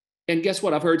 And guess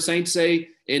what? I've heard saints say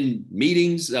in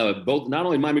meetings, both not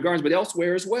only in Miami Gardens, but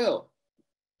elsewhere as well.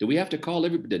 Do we have to call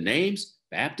the names?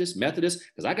 Baptist, Methodist?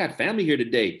 Because I got family here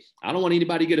today. I don't want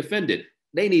anybody to get offended.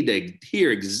 They need to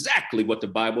hear exactly what the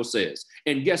Bible says.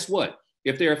 And guess what?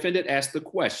 If they're offended, ask the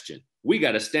question. We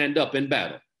got to stand up in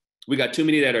battle. We got too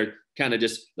many that are kind of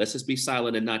let's just be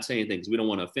silent and not say anything because we don't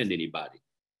want to offend anybody.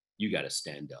 You got to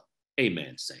stand up.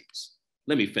 Amen, saints.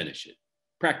 Let me finish it.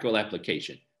 Practical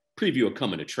application. Preview of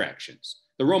coming attractions.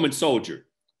 The Roman soldier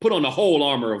put on the whole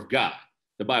armor of God.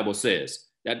 The Bible says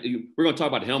that we're going to talk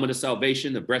about the helmet of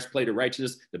salvation, the breastplate of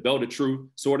righteousness, the belt of truth,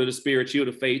 sword of the spirit, shield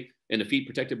of faith, and the feet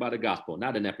protected by the gospel.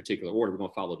 Not in that particular order. We're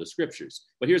going to follow the scriptures.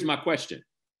 But here's my question.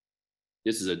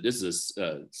 This is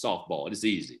a softball. It's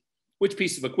easy. Which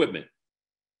piece of equipment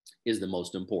is the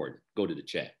most important? Go to the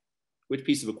chat. Which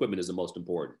piece of equipment is the most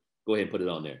important? Go ahead and put it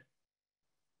on there.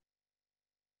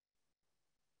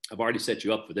 I've already set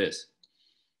you up for this.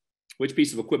 Which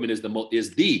piece of equipment is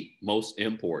the most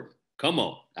important? Come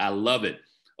on. I love it.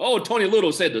 Oh, Tony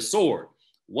Little said the sword.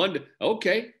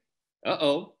 Okay.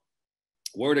 Uh-oh.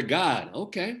 Word of God.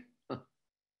 Okay.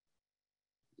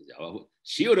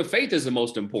 Shield of faith is the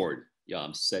most important. Y'all,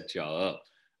 I'm set y'all up.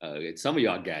 Some of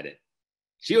y'all got it.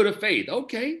 Shield of faith.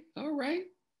 Okay. All right.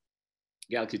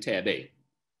 Galaxy Tab A.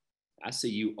 I see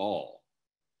you all.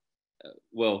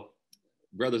 Well,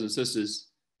 brothers and sisters,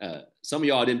 some of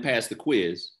y'all didn't pass the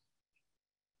quiz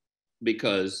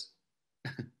because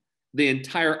the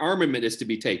entire armament is to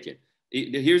be taken.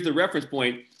 Here's the reference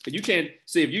point. You can't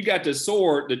see if you got the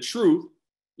sword, the truth,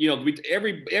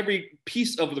 every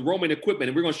piece of the Roman equipment,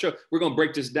 and we're going to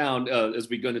break this down as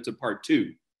we go into part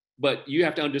 2. But you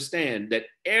have to understand that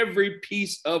every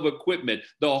piece of equipment,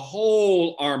 the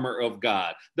whole armor of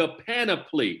God, the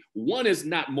panoply, one is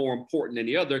not more important than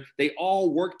the other. They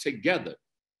all work together.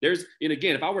 And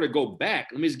again, if I were to go back,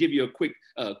 let me just give you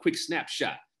a quick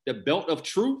snapshot. The belt of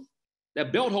truth,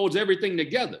 that belt holds everything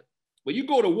together. But you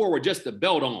go to war with just the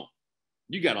belt on,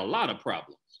 you got a lot of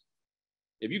problems.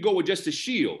 If you go with just a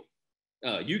shield,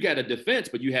 you got a defense,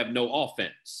 but you have no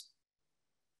offense.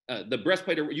 The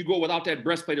breastplate, you go without that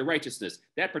breastplate of righteousness,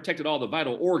 that protected all the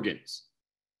vital organs,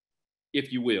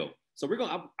 if you will. So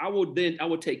I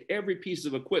will take every piece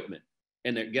of equipment,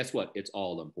 and then guess what? It's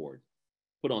all important.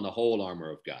 Put on the whole armor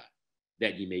of God,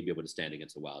 that you may be able to stand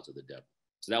against the wiles of the devil.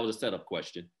 So that was a setup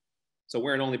question. So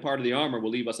wearing only part of the armor will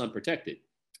leave us unprotected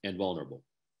and vulnerable.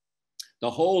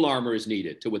 The whole armor is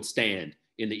needed to withstand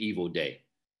in the evil day.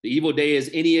 The evil day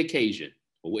is any occasion.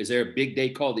 Is there a big day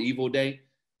called the evil day?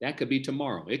 That could be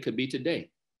tomorrow. It could be today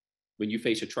when you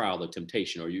face a trial, a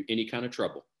temptation, or any kind of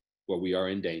trouble where we are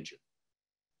in danger.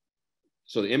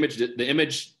 So the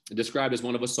image described as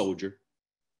one of a soldier,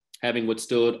 having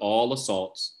withstood all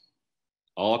assaults,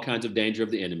 all kinds of danger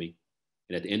of the enemy,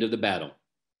 and at the end of the battle,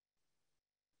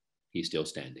 he's still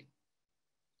standing.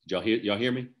 Did y'all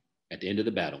hear me? At the end of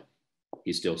the battle,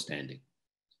 he's still standing.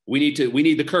 We need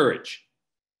the courage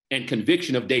and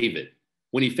conviction of David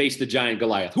when he faced the giant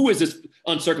Goliath. Who is this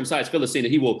uncircumcised Philistine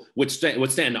that he will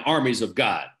withstand the armies of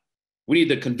God? We need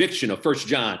the conviction of 1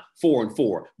 John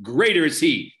 4:4. Greater is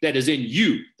he that is in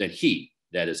you than he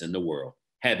that is in the world,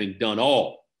 having done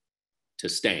all to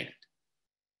stand.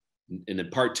 And in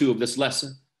part 2 of this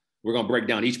lesson, we're going to break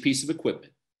down each piece of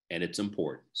equipment and its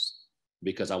importance,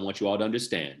 because I want you all to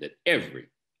understand that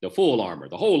the full armor,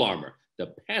 the whole armor,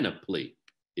 the panoply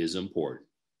is important.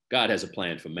 God has a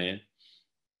plan for man.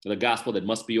 The gospel that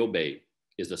must be obeyed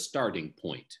is the starting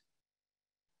point.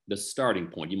 The starting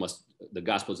point. The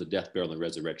gospel is the death, burial, and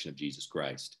resurrection of Jesus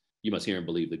Christ. You must hear and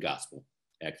believe the gospel.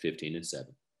 Act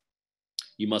 15:7.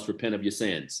 You must repent of your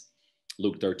sins.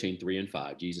 Luke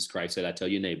 13:3-5. Jesus Christ said, I tell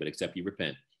you, nay, but except you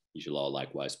repent, you shall all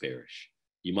likewise perish.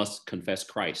 You must confess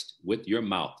Christ with your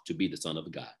mouth to be the Son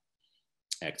of God.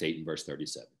 Acts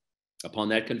 8:37. Upon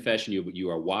that confession, you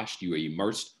are washed, you are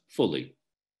immersed fully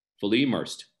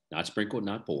immersed, not sprinkled,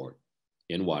 not poured,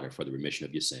 in water for the remission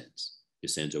of your sins. Your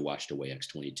sins are washed away, Acts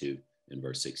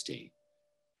 22:16.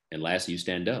 And lastly, you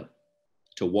stand up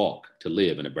to walk, to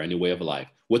live in a brand new way of life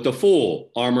with the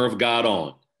full armor of God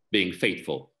on, being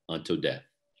faithful until death.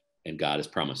 And God has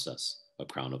promised us a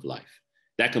crown of life.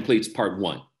 That completes part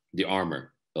 1, the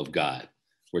armor of God.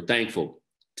 We're thankful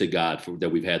to God that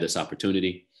we've had this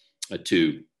opportunity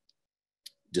to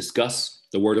discuss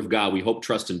the word of God. We hope,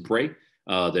 trust, and pray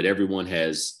that everyone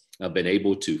has been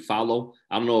able to follow.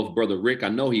 I don't know if Brother Rick, I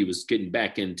know he was getting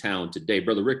back in town today.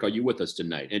 Brother Rick, are you with us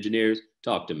tonight? Engineers,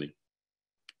 talk to me.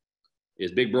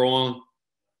 Is Big Bro on?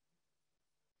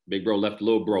 Big Bro left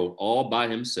little bro all by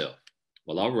himself.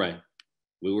 Well, all right.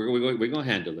 We're going to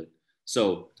handle it.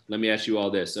 So let me ask you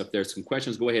all this. If there's some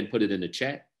questions, go ahead and put it in the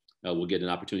chat. We'll get an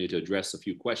opportunity to address a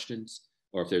few questions.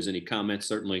 Or if there's any comments,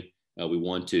 certainly we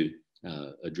want to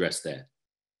address that.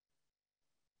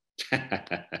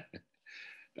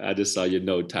 I just saw your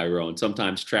note, Tyrone.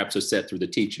 Sometimes traps are set through the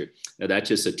teacher. Now, that's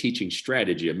just a teaching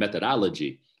strategy, a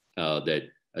methodology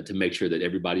to make sure that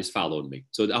everybody's following me.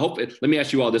 So let me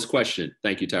ask you all this question.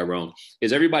 Thank you, Tyrone.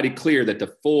 Is everybody clear that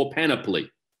the full panoply,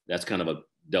 that's kind of a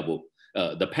double,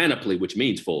 the panoply, which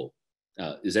means full,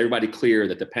 is everybody clear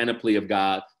that the panoply of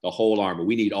God, the whole armor,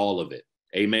 we need all of it?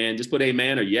 Amen. Just put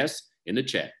amen or yes in the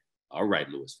chat. All right,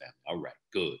 Lewis family. All right,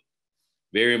 good.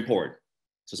 Very important.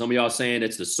 So some of y'all saying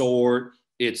it's the sword,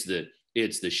 it's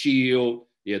the shield.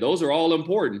 Yeah, those are all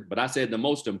important, but I said the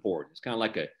most important. It's kind of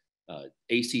like a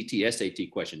ACT, SAT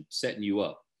question, setting you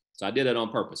up. So I did it on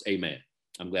purpose. Amen.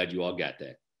 I'm glad you all got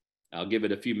that. I'll give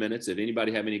it a few minutes. If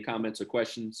anybody have any comments or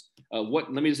questions,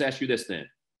 let me just ask you this then.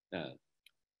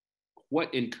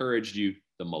 What encouraged you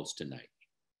the most tonight?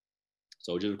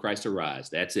 Soldiers of Christ arise.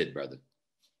 That's it, brother.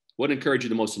 What encouraged you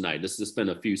the most tonight? Let's just spend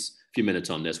a few minutes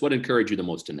on this. What encouraged you the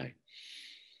most tonight?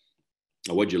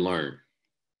 Or what'd you learn?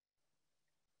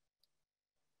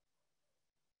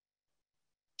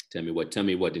 Tell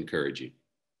me what encouraged you.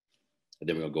 And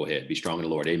then we're gonna go ahead. Be strong in the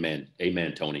Lord. Amen.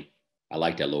 Amen, Tony. I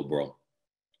like that, little bro.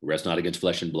 Rest not against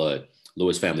flesh and blood.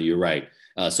 Lewis family, you're right.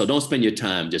 So don't spend your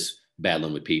time just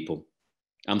battling with people.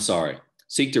 I'm sorry.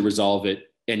 Seek to resolve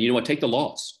it. And you know what? Take the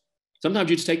loss. Sometimes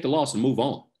you just take the loss and move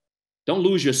on. Don't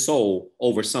lose your soul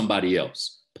over somebody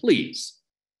else. Please.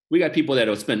 We got people that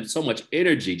will spend so much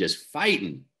energy just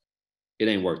fighting. It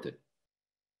ain't worth it.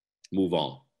 Move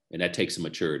on. And that takes some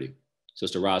maturity.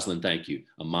 Sister Rosalind, thank you.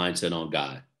 A mindset on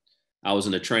God. I was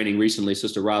in a training recently,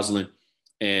 Sister Rosalind,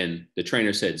 and the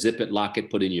trainer said, zip it, lock it,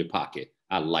 put it in your pocket.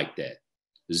 I like that.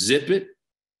 Zip it.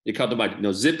 They called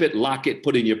about, zip it, lock it,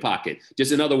 put it in your pocket.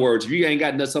 Just in other words, if you ain't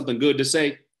got something good to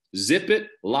say, zip it,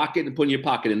 lock it, and put it in your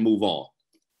pocket and move on.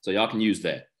 So y'all can use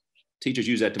that. Teachers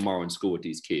use that tomorrow in school with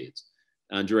these kids.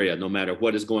 Andrea, no matter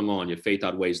what is going on, your faith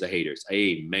outweighs the haters.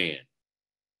 Amen.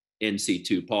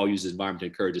 NC2, Paul uses environment to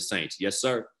encourage the saints. Yes,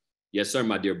 sir. Yes, sir,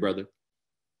 my dear brother.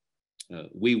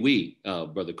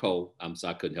 Brother Cole. I'm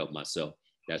sorry, I couldn't help myself.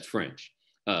 That's French.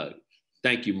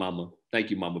 Thank you, Mama. Thank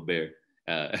you, Mama Bear.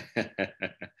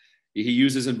 He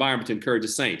uses environment to encourage the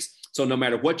saints. So no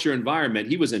matter what your environment,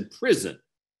 he was in prison.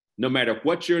 No matter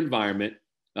what your environment,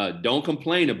 don't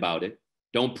complain about it.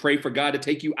 Don't pray for God to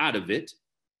take you out of it.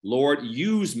 Lord,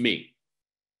 use me.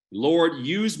 Lord,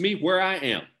 use me where I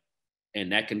am.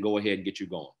 And that can go ahead and get you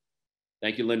going.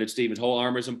 Thank you, Leonard Stevens. Whole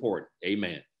armor is important.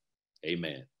 Amen.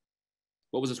 Amen.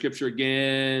 What was the scripture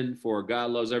again? For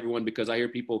God loves everyone, because I hear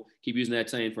people keep using that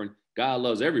saying for God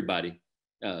loves everybody.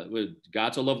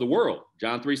 God so loved the world.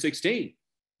 John 3:16.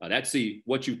 That's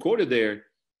what you quoted there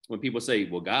when people say,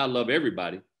 well, God loved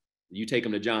everybody. You take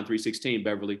them to John 3:16,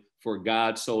 Beverly, for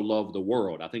God so loved the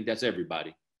world. I think that's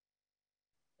everybody,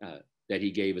 that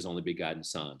he gave his only begotten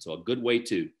son. So a good way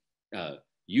to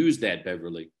use that,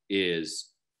 Beverly,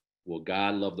 is, well,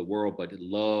 God loved the world, but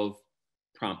love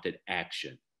prompted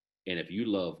action. And if you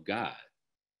love God,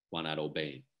 why not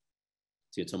obey him?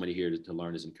 See, somebody here to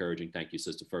learn is encouraging. Thank you,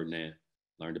 Sister Ferdinand.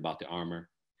 Learned about the armor.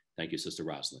 Thank you, Sister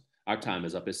Rosalind. Our time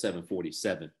is up at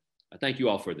 7:47. I thank you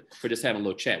all for just having a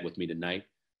little chat with me tonight.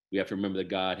 We have to remember that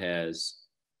God has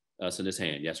us in his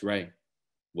hand. Yes, right.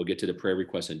 We'll get to the prayer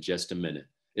request in just a minute.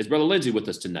 Is Brother Lindsay with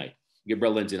us tonight? Give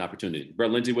Brother Lindsay an opportunity.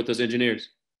 Brother Lindsay with us, engineers?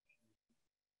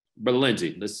 Brother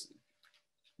Lindsay,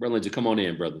 come on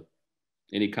in, brother.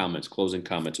 Any comments, closing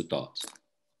comments or thoughts?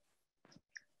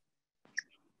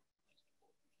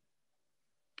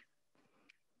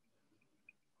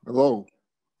 Hello.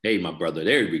 Hey, my brother.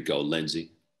 There we go,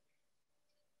 Lindsay.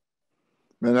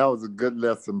 Man, that was a good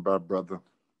lesson, brother.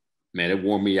 Man, it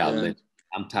wore me out, Lindsay.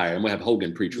 I'm tired. I'm going to have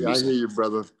Hogan preach for me. I hear you,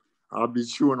 brother. I'll be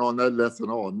chewing on that lesson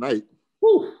all night.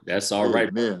 Whew, that's all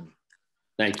right. Man.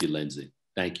 Thank you, Lindsay.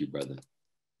 Thank you, brother.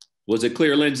 Was it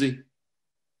clear, Lindsay?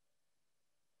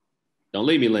 Don't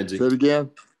leave me, Lindsay. Say it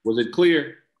again. Was it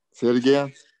clear? Say it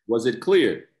again. Was it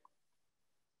clear?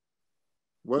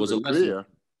 Was it clear?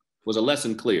 Was a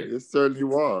lesson clear? It certainly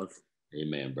was.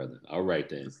 Amen, brother. All right,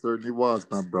 then. It certainly was,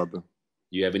 my brother.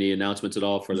 You have any announcements at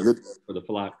all for the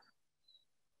flock?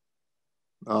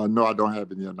 No, I don't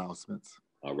have any announcements.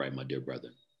 All right, my dear brother.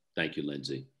 Thank you,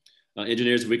 Lindsay.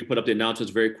 Engineers, if we could put up the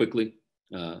announcements very quickly.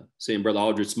 Seeing Brother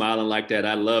Aldridge smiling like that,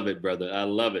 I love it, brother. I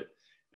love it.